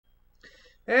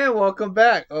And welcome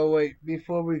back. Oh wait,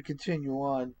 before we continue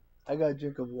on, I got a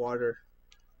drink of water.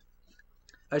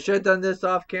 I should have done this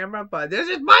off camera, but this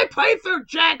is my playthrough,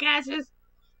 jackasses.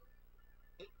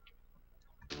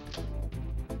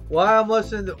 Why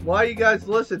you guys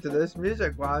listen to this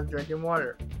music while I'm drinking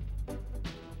water?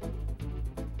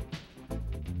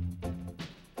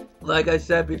 Like I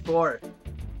said before,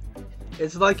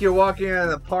 it's like you're walking in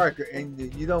a park and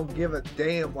you don't give a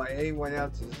damn what anyone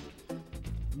else is.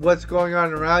 What's going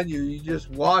on around you? You're just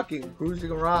walking,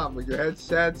 cruising around with your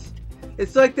headsets.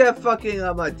 It's like that fucking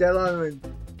that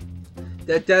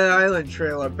Dead Island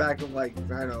trailer back in like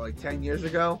I don't know, like 10 years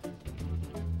ago.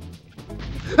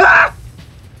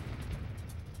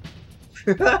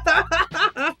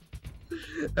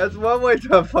 That's one way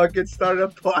to fucking start a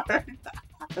part.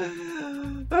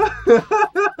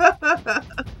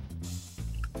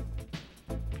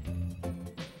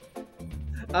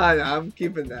 I'm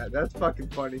keeping that. That's fucking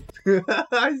funny.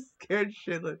 I scared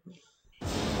shitless.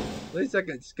 At least I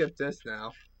can skip this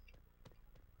now.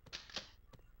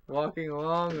 Walking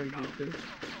along and just...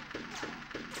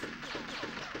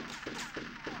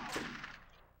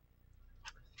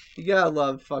 You gotta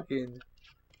love fucking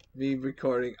me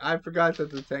recording. I forgot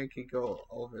that the tank can go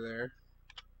over there.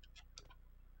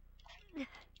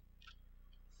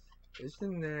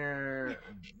 Isn't there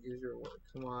user work?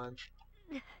 Come on.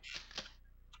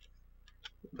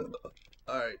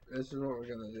 Alright, this is what we're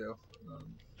gonna do.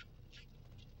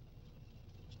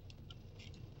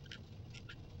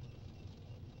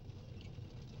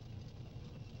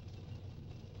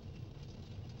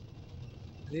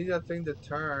 I need that thing to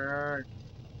turn.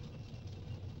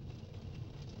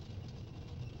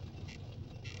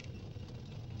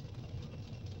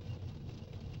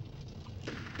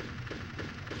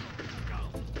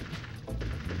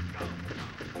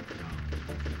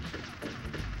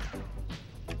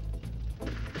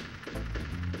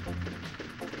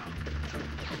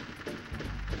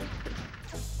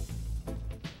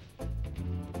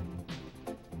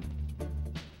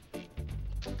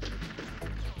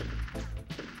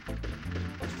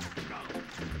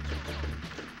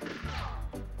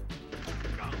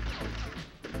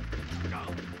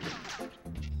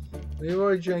 We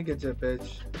were drinking it,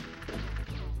 bitch.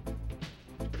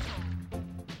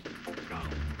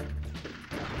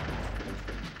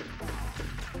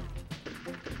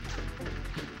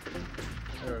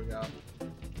 There we go.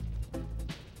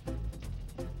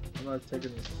 I'm not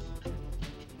taking this.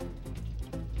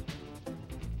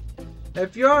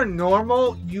 If you're on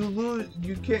normal, you lose.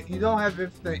 You don't have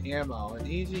infinite ammo. In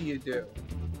easy, you do.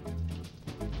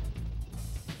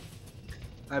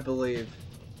 I believe.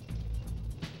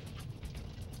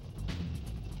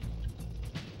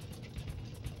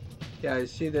 Yeah, you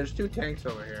see, there's two tanks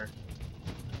over here.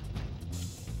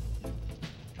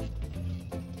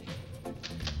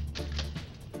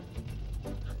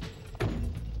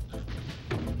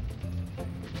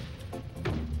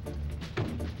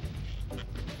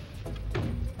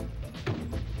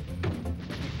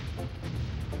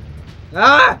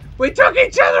 Ah! We took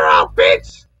each other out,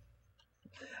 bitch!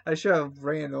 I should have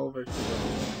ran over to them.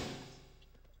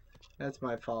 That's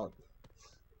my fault.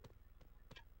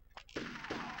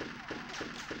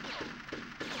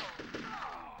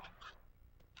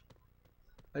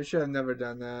 I should have never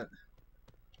done that.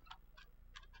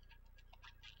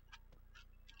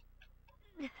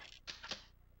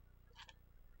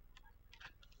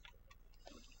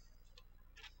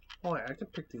 Oh, wait, I can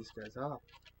pick these guys up.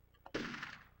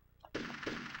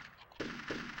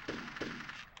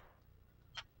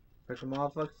 Pick them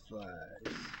off like flies.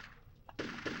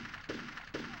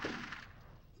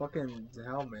 Fucking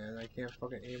hell, man. I can't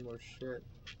fucking aim or shit.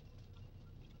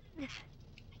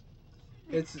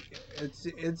 It's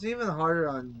even harder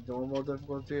on normal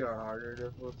difficulty or harder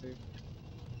difficulty.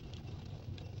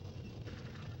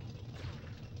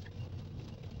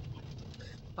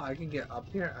 Oh, I can get up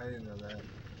here? I didn't know that.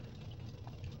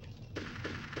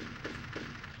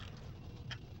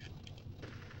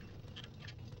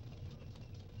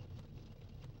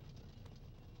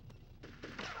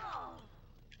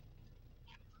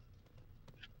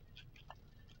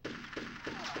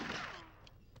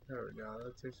 There we go.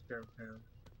 That takes care of him.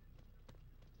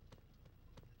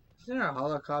 Isn't there a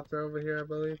helicopter over here, I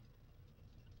believe?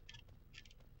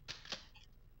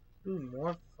 Ooh,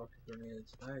 more fucking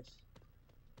grenades. Nice.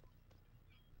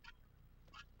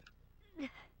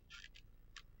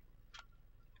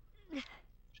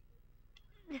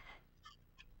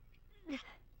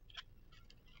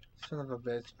 Son of a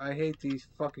bitch. I hate these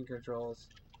fucking controls.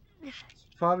 It's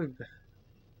probably...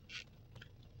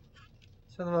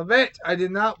 Son of a bitch! I did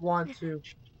not want to...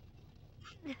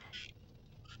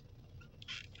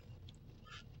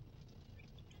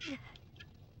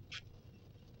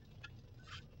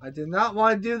 I did not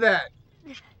want to do that.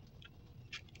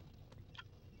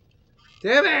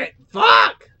 Damn it!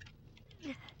 Fuck!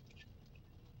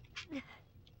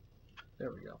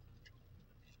 There we go.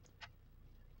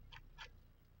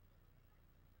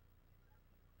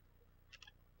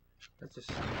 That's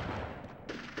just...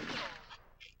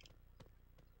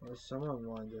 Well, someone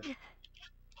wanted to...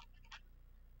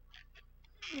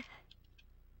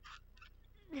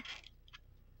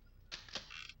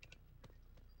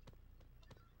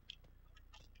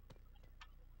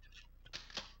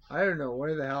 I don't know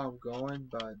where the hell I'm going,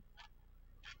 but...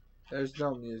 There's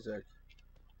no music.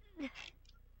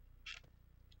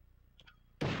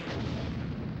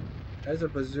 There's a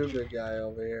bazooka guy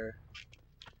over here.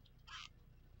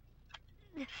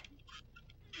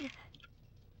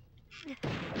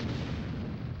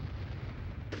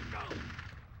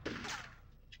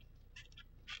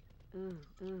 Ooh,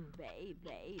 ooh,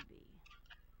 baby.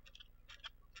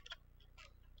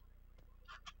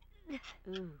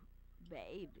 Ooh,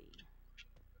 baby.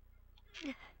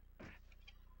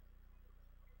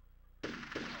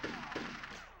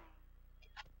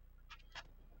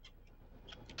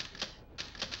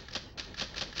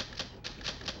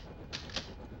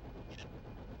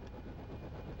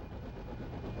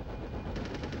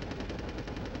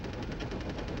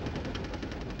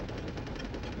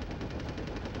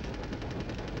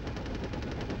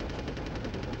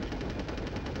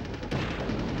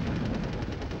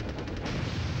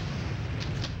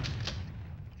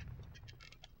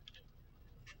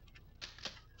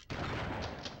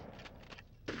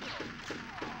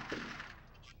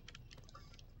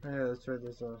 Yeah, that's right.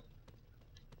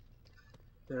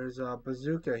 There's a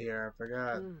bazooka here. I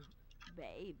forgot. Ooh,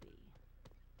 baby.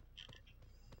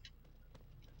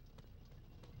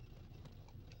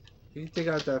 You can take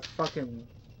out that fucking.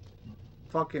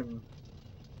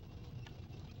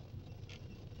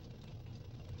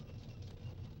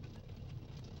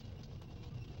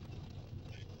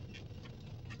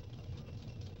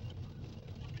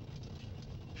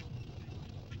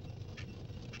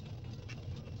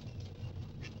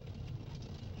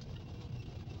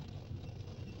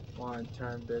 One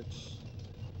turn, bitch.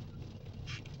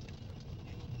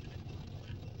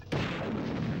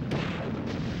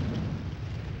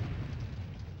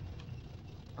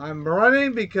 I'm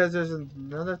running because there's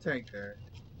another tank there.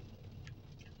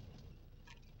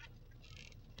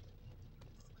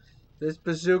 This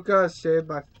bazooka saved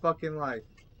my fucking life.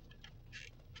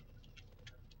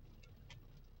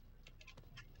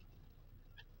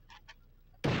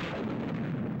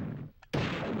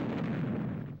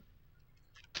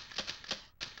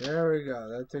 There we go.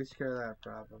 That takes care of that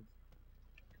problem.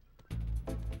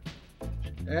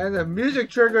 And the music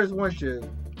triggers once you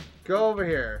go over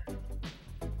here.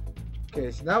 Okay,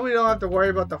 so now we don't have to worry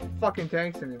about the fucking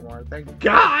tanks anymore. Thank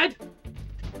God!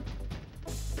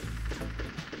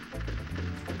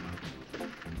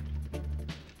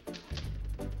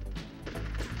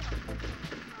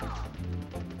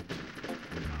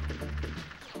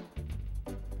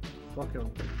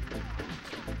 Fucking...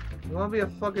 You wanna be a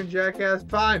fucking jackass?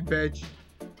 Fine, bitch.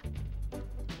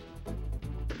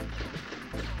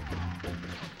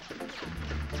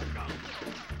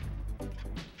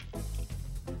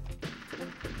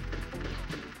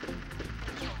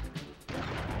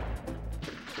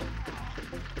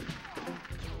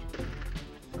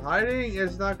 Hiding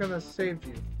is not gonna save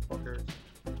you, fuckers.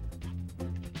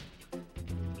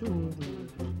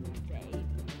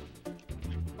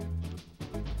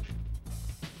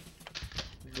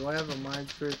 Do I have a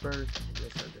minesweeper?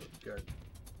 Yes, I do. Good.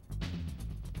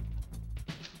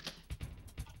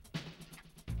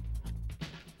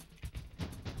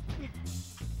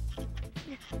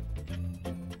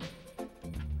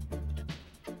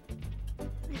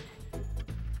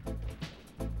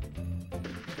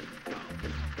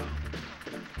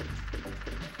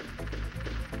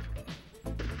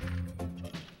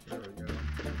 There we go.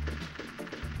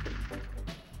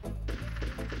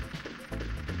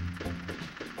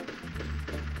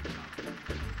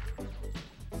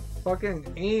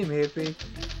 Fucking aim, hippie.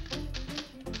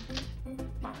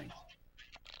 Mine.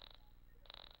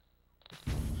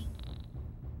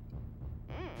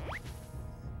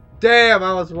 Damn, I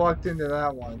almost walked into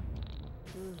that one.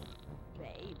 Ooh,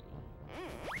 baby.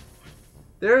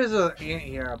 There is an ant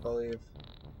here, I believe.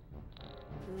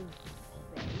 Ooh,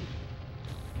 baby.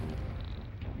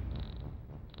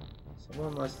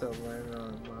 Someone must have landed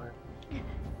on mine.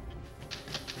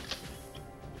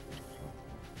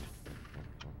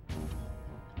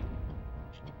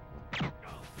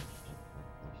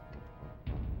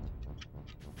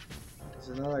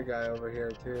 There's another guy over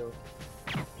here too.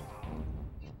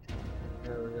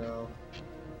 There we go.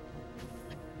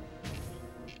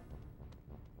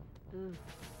 Ooh,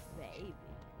 baby.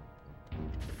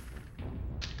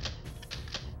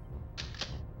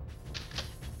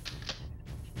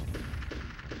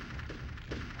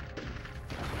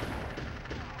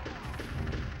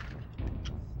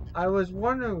 I was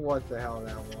wondering what the hell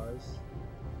that was.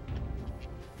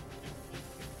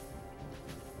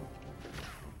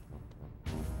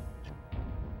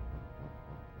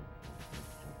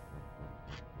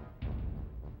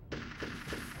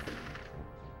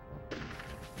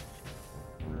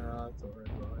 No, that's alright,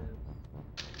 Ryan.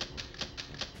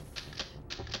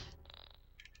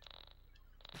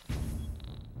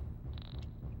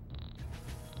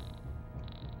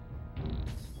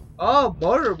 Oh,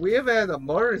 motor! We haven't had a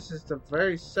motor since the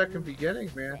very second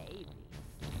beginning, man. Baby.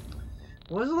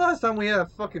 When was the last time we had a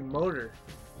fucking motor?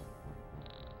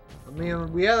 I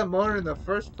mean, we had a motor in the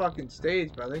first fucking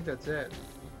stage, but I think that's it.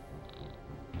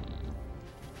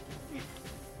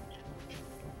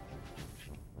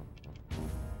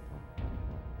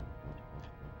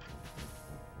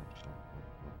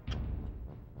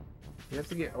 You have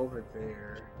to get over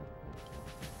there.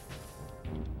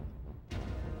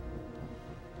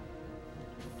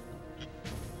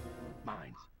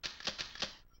 Mine.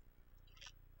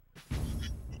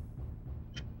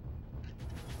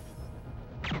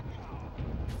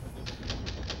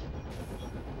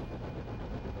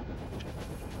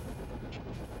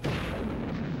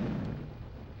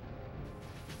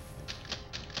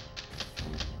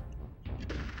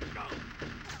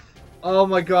 Oh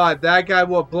my god, that guy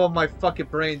will blow my fucking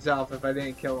brains out if I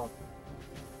didn't kill him.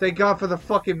 Thank God for the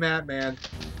fucking map, man.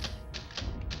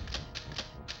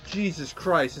 Jesus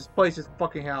Christ, this place is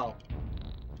fucking hell.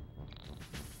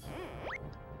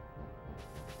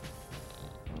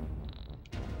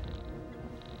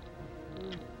 Ooh,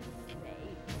 baby.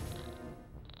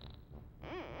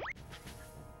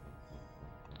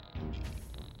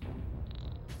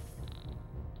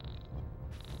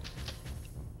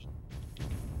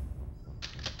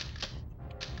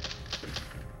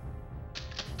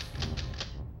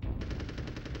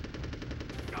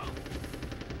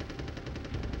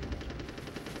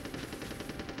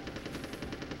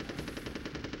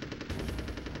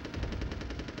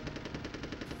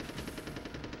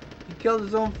 He killed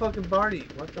his own fucking Barney.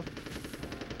 What the?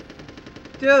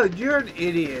 Dude, you're an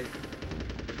idiot.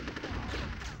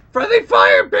 Friendly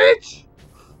fire, bitch!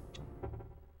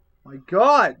 My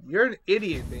god, you're an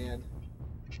idiot, man.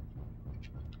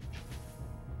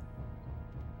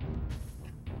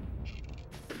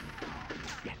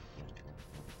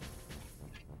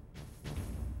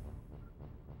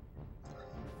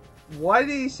 Why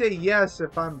did he say yes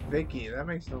if I'm Vicky? That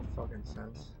makes no fucking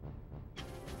sense.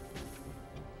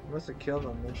 He must have killed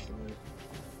him instantly.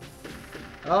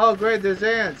 Oh, great, there's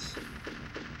ants.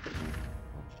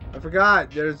 I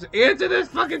forgot, there's ants in this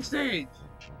fucking stage.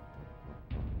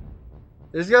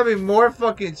 There's gonna be more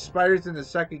fucking spiders in the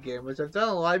second game, which I've done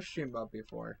a live stream about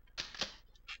before.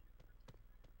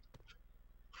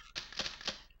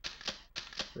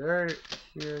 They're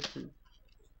here to...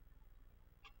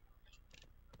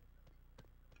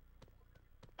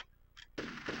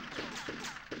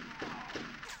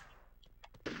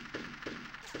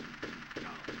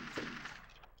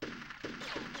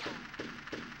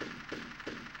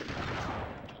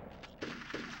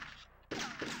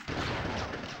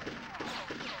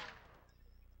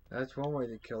 That's one way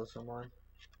to kill someone.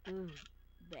 Ooh,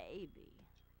 baby.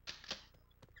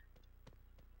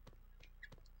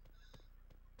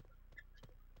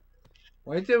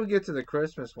 Wait till we get to the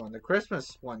Christmas one. The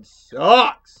Christmas one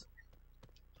sucks!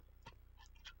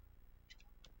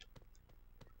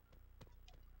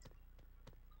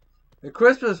 The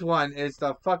Christmas one is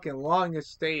the fucking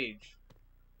longest stage.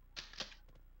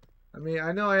 I mean,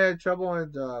 I know I had trouble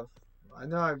with,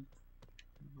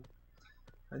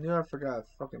 I knew I forgot a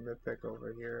fucking mid-pick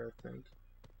over here, I think.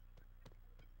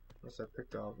 Unless I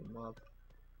picked all of them up.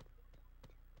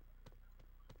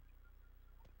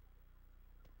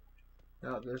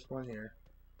 No, there's one here.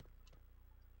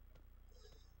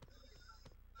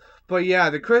 But yeah,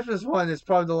 the Christmas one is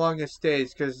probably the longest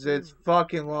stage because it's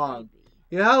fucking long. Baby.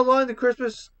 You know how long the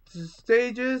Christmas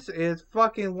stage is? It's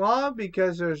fucking long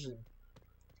because there's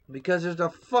a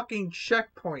fucking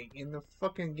checkpoint in the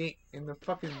fucking game, in the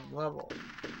fucking level.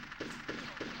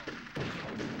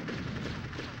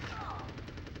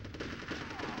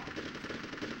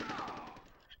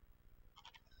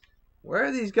 Where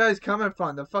are these guys coming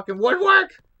from? The fucking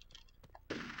woodwork?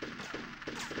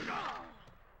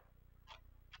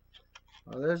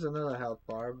 Oh, there's another health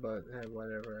bar, but hey,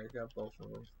 whatever. I got both of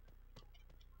them.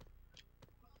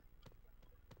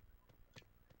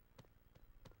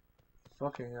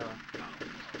 Fucking hell.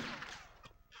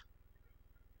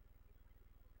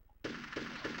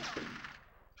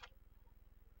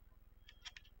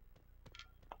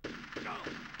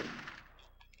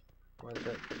 Like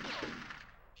that.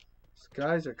 These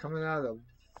guys are coming out of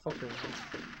fucking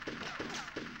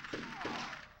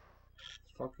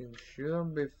shoot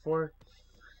them before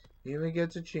he even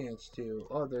gets a chance to.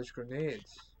 Oh, there's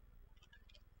grenades.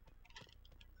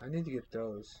 I need to get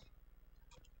those.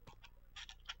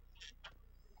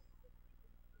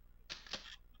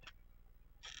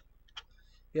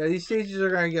 Yeah, these stages are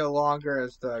gonna get longer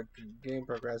as the game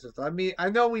progresses. I mean, I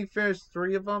know we finished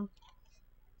 3 of them.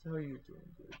 How are you doing,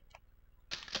 dude?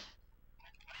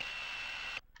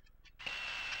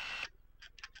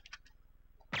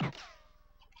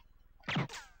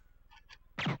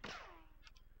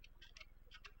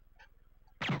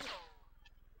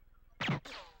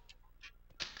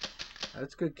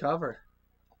 That's good cover.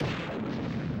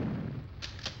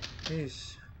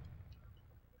 Jeez.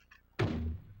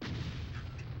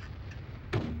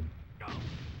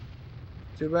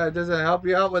 Too bad it doesn't help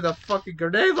you out with a fucking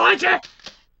grenade launcher!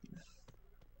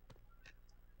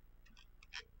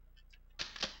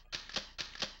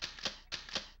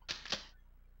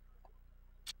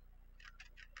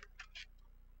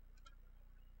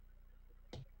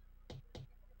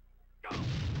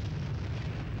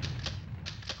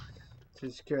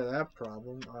 Takes care of that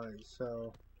problem. Alright,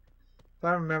 so if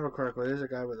I remember correctly, there's a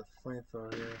guy with a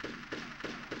flamethrower here.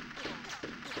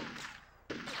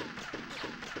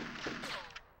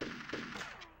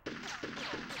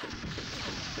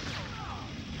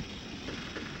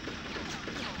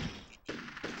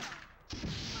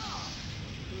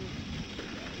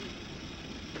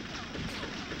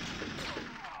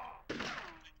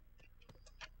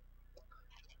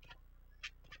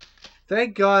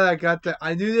 Thank God I got that.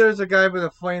 I knew there was a guy with a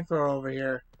flamethrower over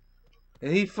here.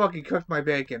 And he fucking cooked my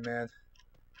bacon, man.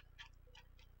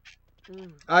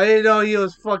 I didn't know he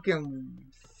was fucking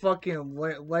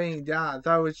laying down. I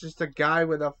thought it was just a guy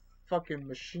with a fucking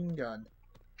machine gun.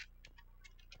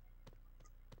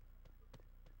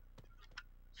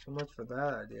 So much for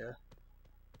that idea.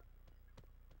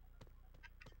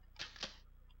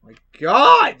 My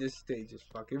God, this stage is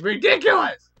fucking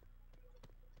ridiculous!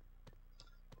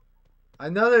 I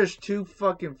know there's 2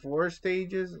 fucking 4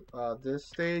 stages, this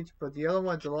stage, but the other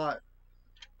one's a lot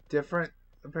different,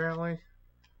 apparently.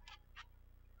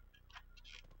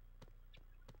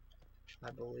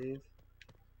 I believe.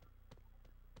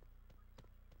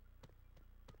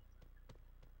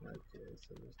 Okay,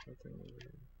 so there's nothing over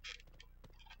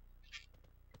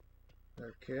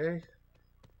here. Okay.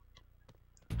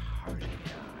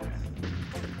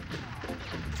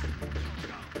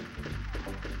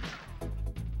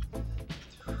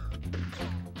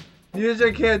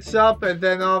 Music hits up and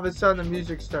then all of a sudden the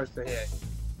music starts to hit.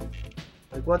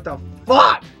 Like, what the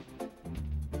fuck?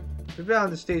 We've been on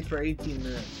the stage for 18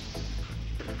 minutes.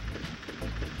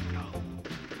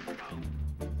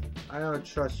 I don't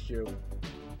trust you.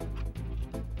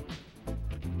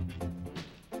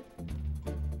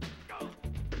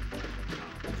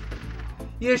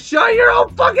 You shot your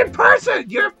own fucking person!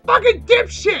 You're a fucking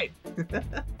dipshit!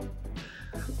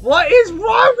 What is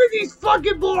wrong with these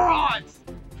fucking morons?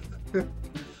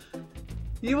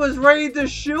 He was ready to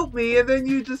shoot me and then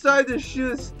you decide to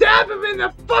stab him in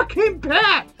the fucking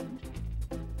back!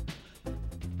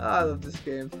 Oh, I love this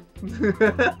game.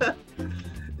 The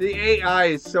AI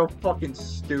is so fucking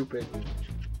stupid.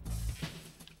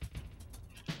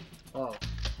 Oh.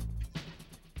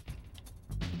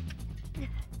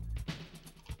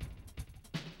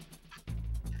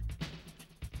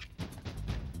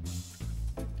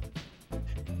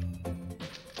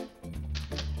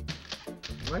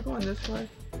 Am I going this way?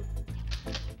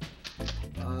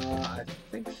 I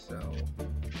think so.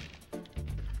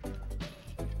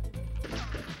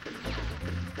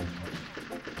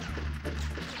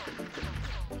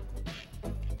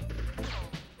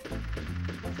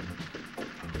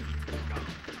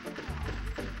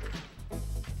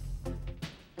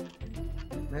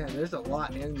 Man, there's a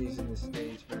lot of enemies in this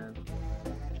stage, man.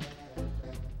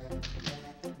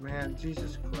 Man,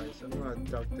 Jesus Christ, I'm gonna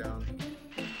duck down.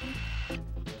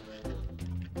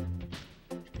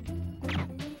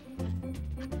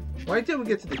 Why did we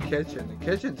get to the kitchen? The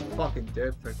kitchen's fucking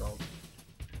difficult.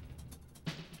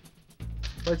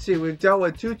 Let's see, we've dealt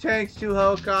with 2 tanks, 2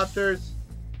 helicopters.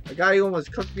 A guy who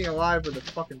almost cooked me alive with a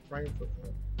fucking flamethrower.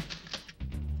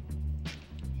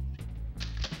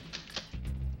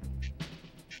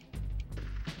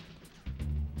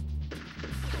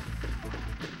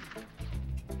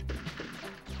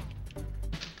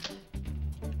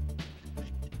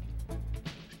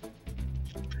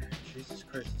 Jesus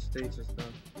Christ, the stage is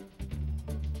done.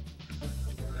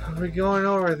 Are we going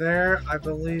over there? I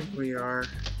believe we are.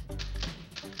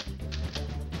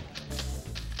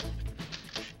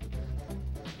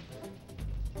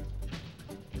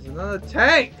 Another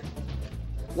tank!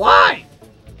 Why?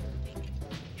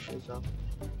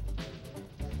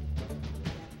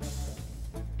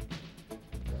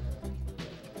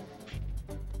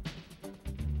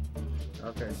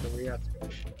 Okay, so we have to go.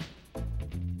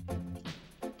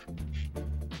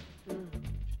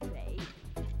 Baby.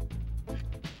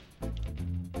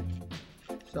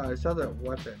 So I saw that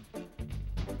weapon.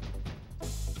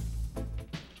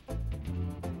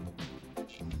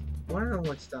 I wanna know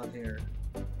what's down here.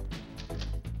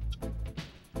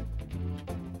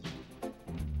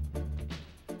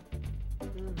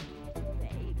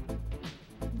 Baby.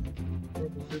 More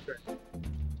bazooka.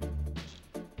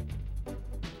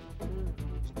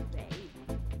 Baby.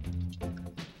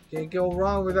 Can't go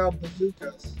wrong without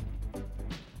bazookas.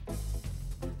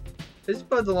 This is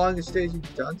about the longest stage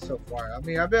we've done so far. I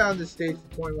mean, I've been on this stage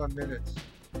for 21 minutes.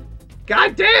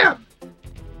 God damn!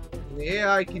 And the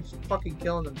AI keeps fucking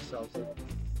killing themselves.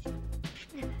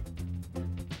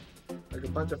 Like a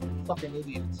bunch of fucking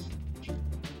idiots. So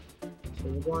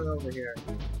we're going over here.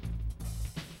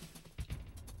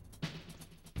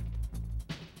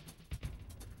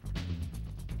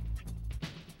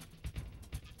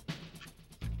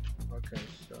 Okay,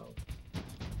 so...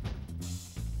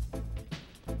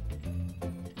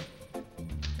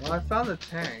 Well, I found the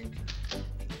tank.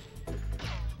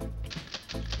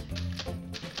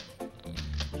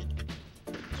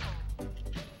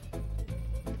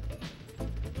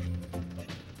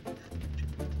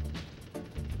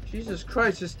 Jesus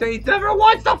Christ, this stage never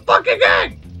wants the fucking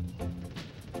game!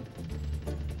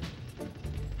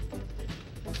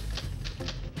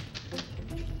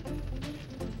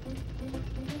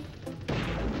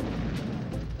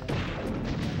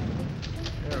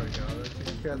 There we go, let's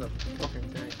take care of the fucking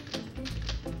tank.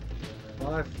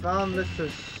 Well, I found Mr.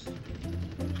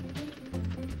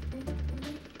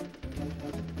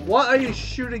 What are you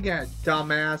shooting at,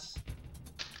 dumbass?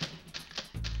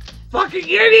 Fucking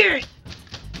idiot!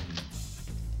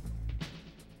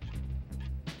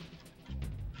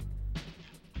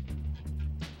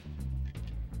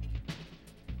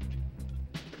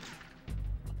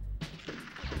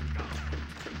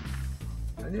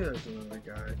 I knew there was another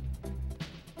guy.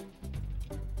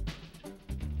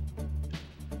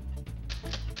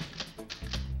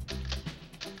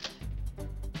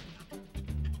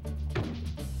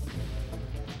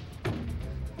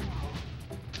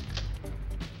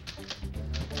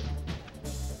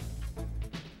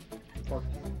 Fuck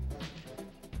you.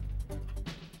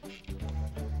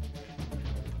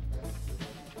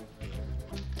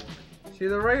 See,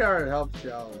 the radar helps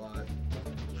you out a lot.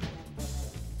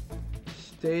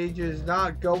 Stage is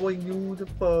not going to the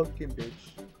fucking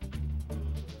bitch.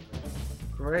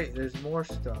 Great, there's more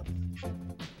stuff.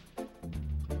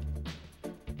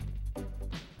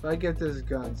 If I get this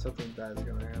gun, something bad's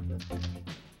gonna happen.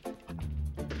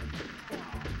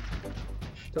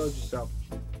 Told you so.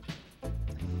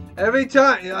 Every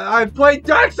time I've played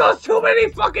Dark Souls too many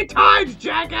fucking times,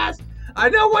 jackass! I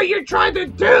know what you're trying to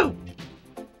do!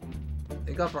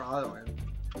 They got for auto aim.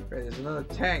 Great, there's another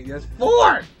tank. There's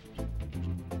 4!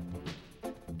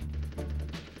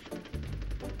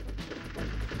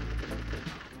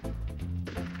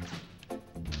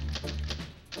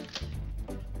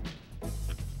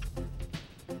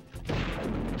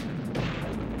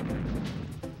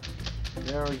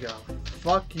 There we go.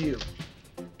 Fuck you.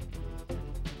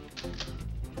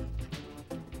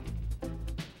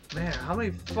 Man, how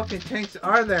many fucking tanks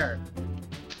are there?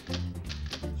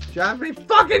 It's driving me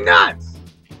fucking nuts!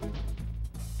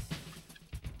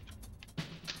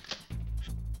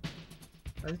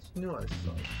 I just knew I saw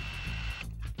it.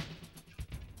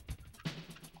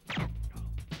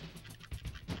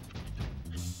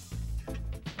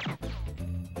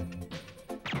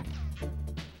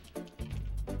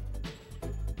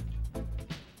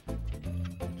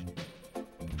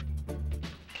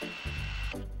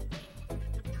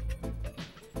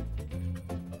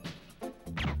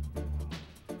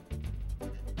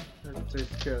 That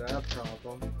takes care of that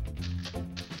problem.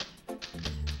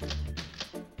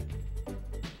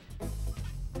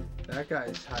 That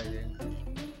guy's hiding.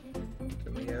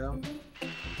 Can we hit him?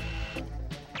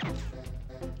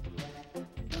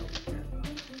 No, we can't.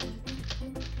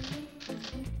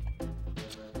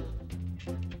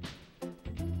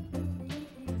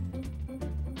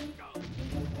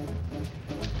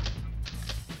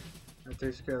 That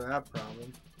takes care of that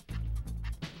problem.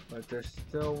 But there's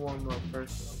still one more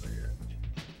person over here.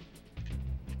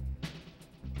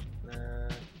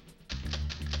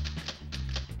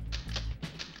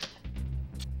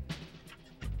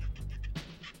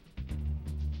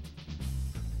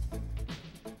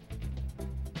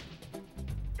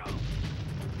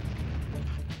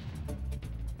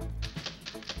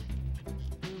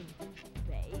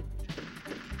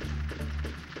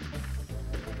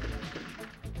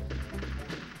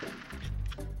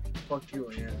 fuck you,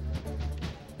 Ant.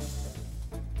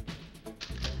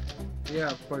 Yeah,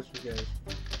 of course we did.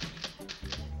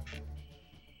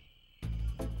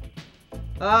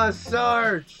 Ah,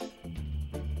 Sarge!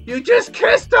 You just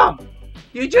kissed him!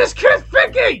 You just kissed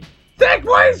Vicky! Think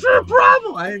ways for a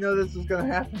problem! I didn't know this was gonna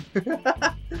happen.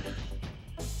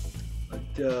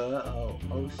 Duh.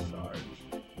 Oh, Sarge.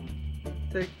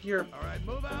 Take your... Alright,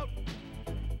 move out!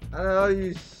 I don't know,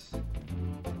 you...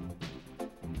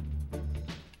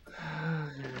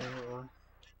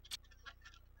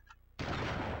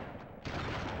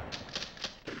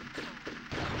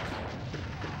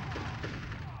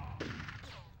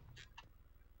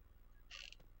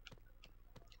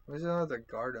 Why does it have to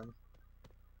guard him?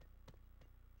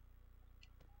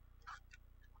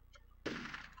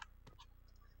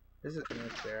 There's an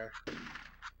ant there.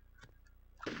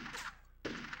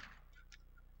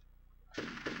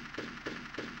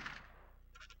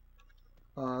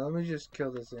 Let me just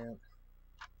kill this ant.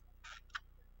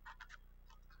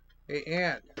 Hey,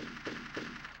 ant!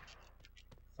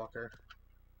 Fucker.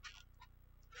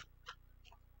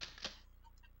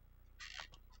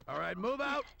 Alright, move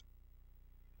out!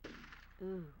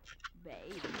 Ooh,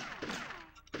 baby.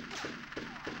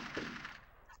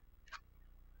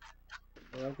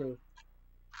 Okay.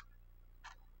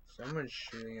 Someone's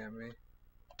shooting at me.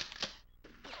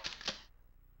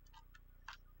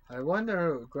 I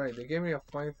wonder who. Great, they gave me a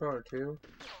flamethrower too.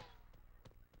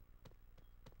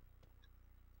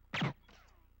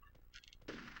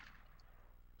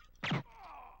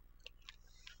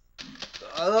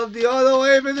 I love the auto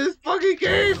aim in this fucking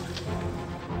game!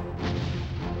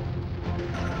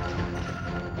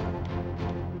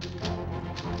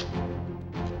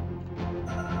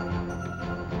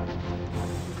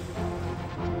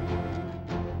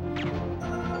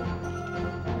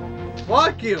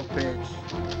 Fuck you, bitch!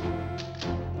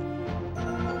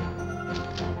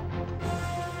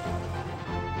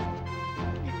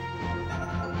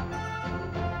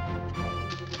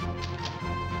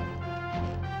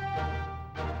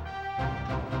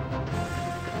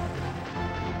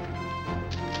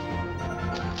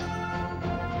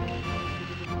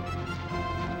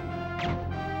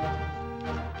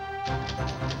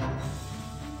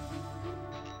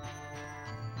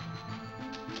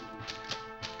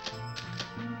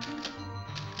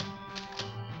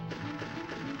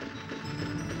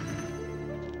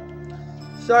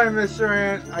 Sorry, Mr.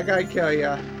 Ant, I gotta kill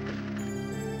ya.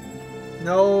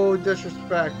 No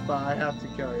disrespect, but I have to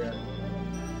kill ya.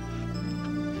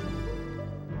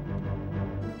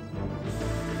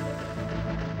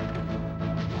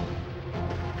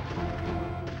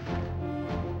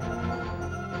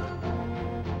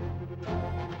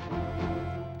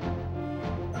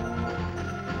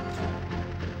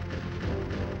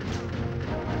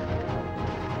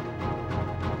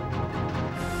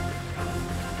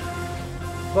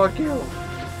 Fuck you.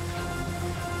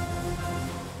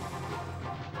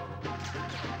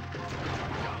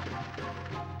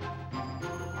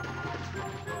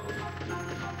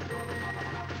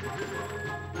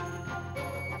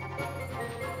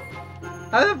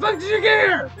 How the fuck did you get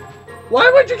here?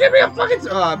 Why would you give me a fucking...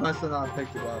 Oh, I must have not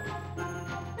picked it up.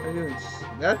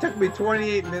 That took me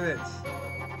 28 minutes.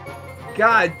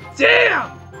 God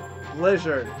damn!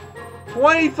 Blizzard.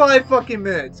 25 fucking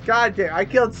minutes. God damn. I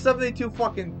killed 72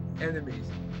 fucking enemies.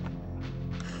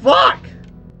 Fuck!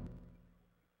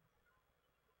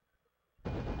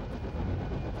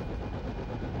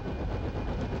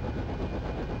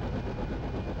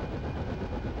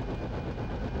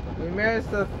 We managed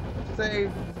to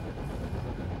save.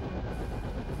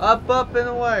 Up, up, and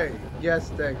away. Yes,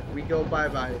 Dick. We go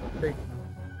bye-bye.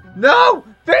 No!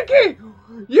 Vicky!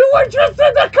 You were just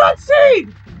in the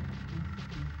cutscene!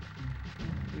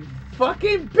 You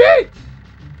fucking bitch!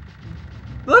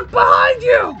 Look behind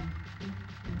you!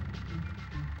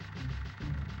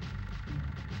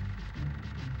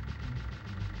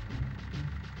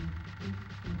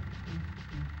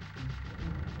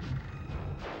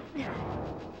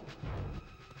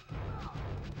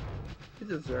 You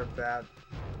deserve that.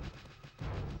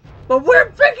 But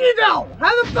where's Vicky though?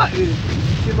 How the fuck?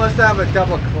 She must have a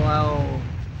double clone.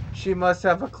 She must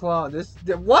have a clone.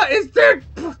 What is their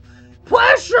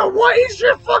pressure? What is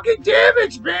your fucking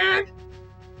damage, man?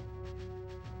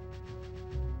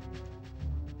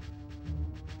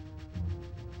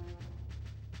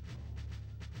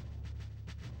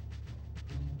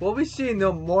 We'll be seeing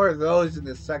no more of those in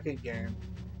the second game.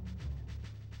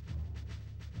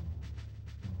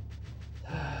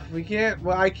 We can't.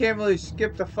 Well, I can't really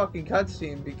skip the fucking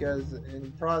cutscene because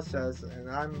in process, and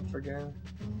I'm forgetting.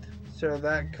 So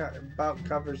that about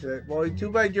covers it. Well, too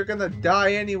bad you're gonna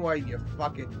die anyway, you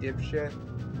fucking dipshit.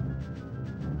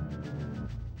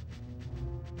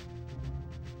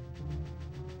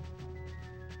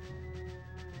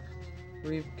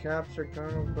 We've captured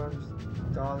Colonel Grump's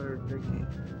daughter, Vicky.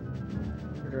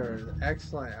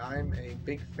 Excellent. I'm a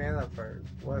big fan of hers.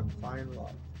 What fine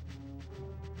love.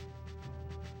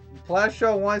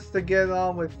 Plastro wants to get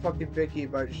on with fucking Vicky,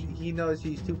 but he knows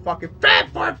he's too fucking fat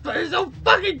for his own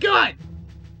fucking gun!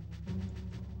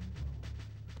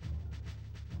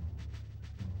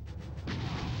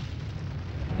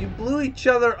 You blew each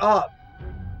other up.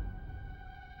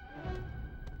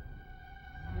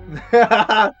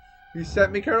 You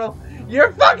sent me, Colonel?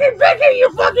 You're fucking Vicky,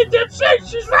 you fucking dipshit!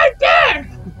 She's right there!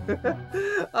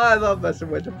 I love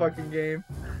messing with the fucking game.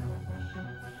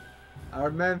 Our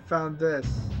men found this.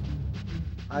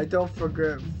 I don't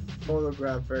forget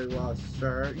photograph very well,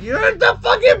 sir. You're the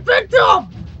fucking victim!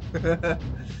 This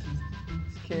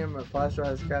camera, Plastro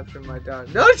has captured my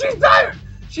daughter. No, she's not!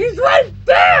 She's right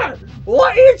there!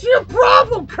 What is your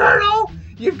problem, Colonel?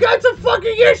 You've got some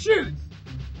fucking issues!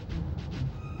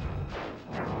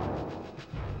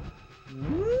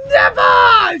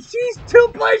 Never! She's too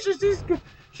places.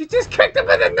 She just kicked him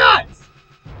in the nuts!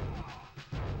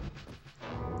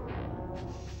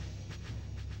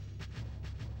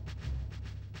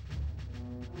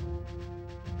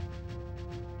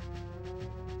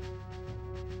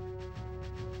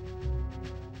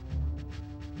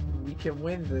 We can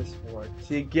win this war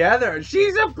together.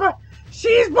 She's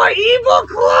my evil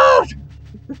clone!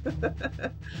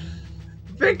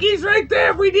 Vicky's right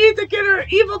there. We need to get her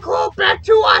evil clone back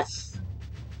to us.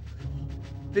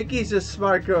 Vicky's a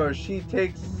smart girl. She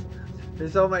takes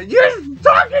his own mind. You're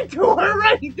talking to her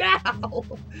right now.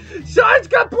 Sarge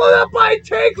got blown up by a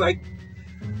tank like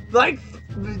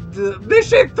the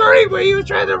Mission 3 where he was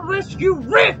trying to rescue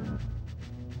Rick.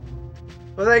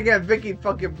 But then again, Vicky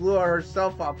fucking blew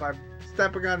herself up by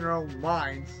stepping on her own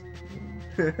mines.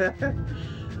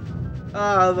 Oh,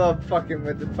 I love fucking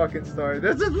with the fucking story.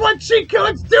 This is what she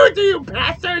could do to you,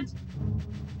 bastards!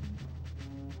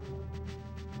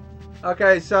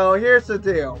 Okay, so here's the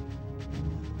deal.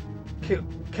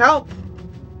 Count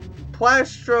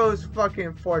Plastro's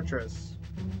fucking fortress.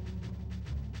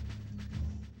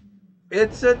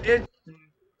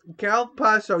 Count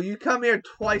Plastro, you come here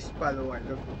twice, by the way.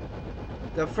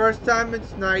 The first time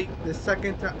it's night, the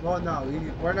second time, well, no,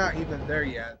 we're not even there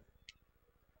yet.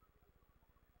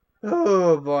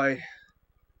 Oh boy.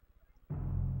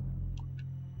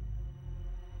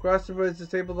 Cross the bridge,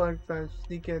 disable time,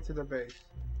 sneak into the base.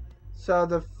 So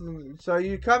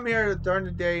you come here during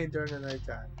the day and during the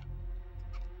nighttime.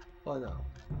 Oh no.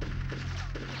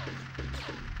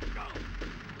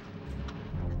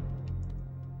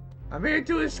 I'm here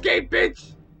to escape,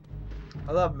 bitch!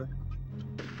 I love it.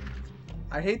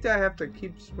 I hate that I have to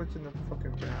keep switching the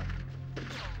fucking map.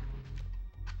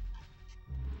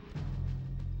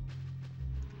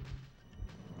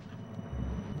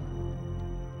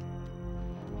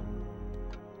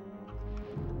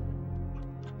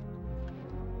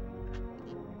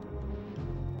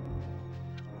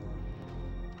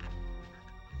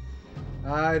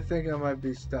 I think I might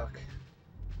be stuck.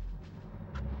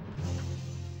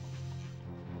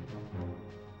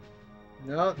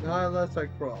 No, not unless I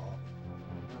crawl.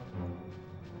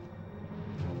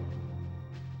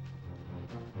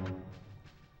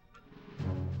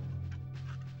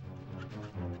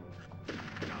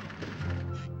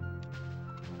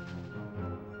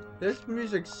 This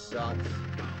music sucks.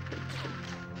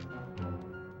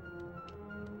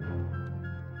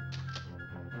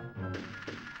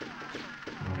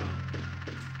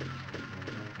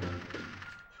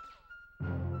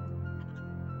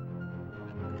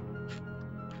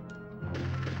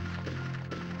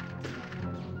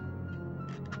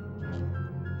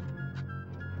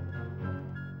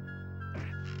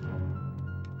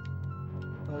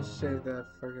 I'll save that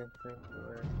friggin' thing for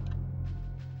later.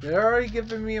 They're already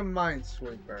giving me a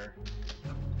minesweeper.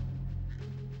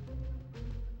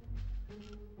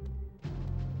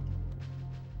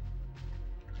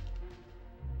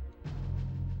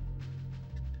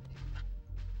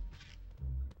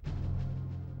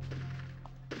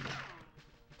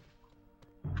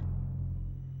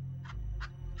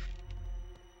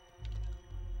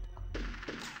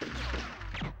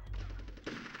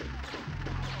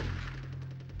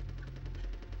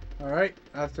 Alright,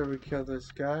 after we kill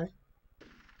this guy.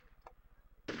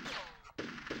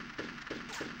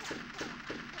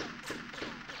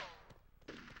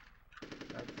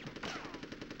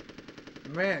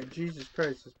 Man, Jesus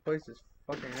Christ, this place is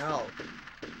fucking hell.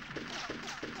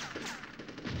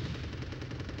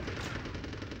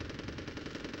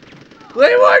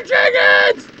 Claymore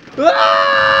chickens!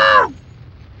 Ah!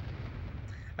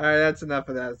 Alright, that's enough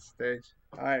of that stage.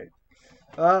 Alright.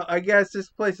 I guess this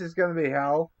place is gonna be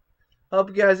hell. Hope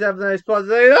you guys have a nice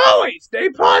positive day. Always stay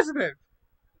positive.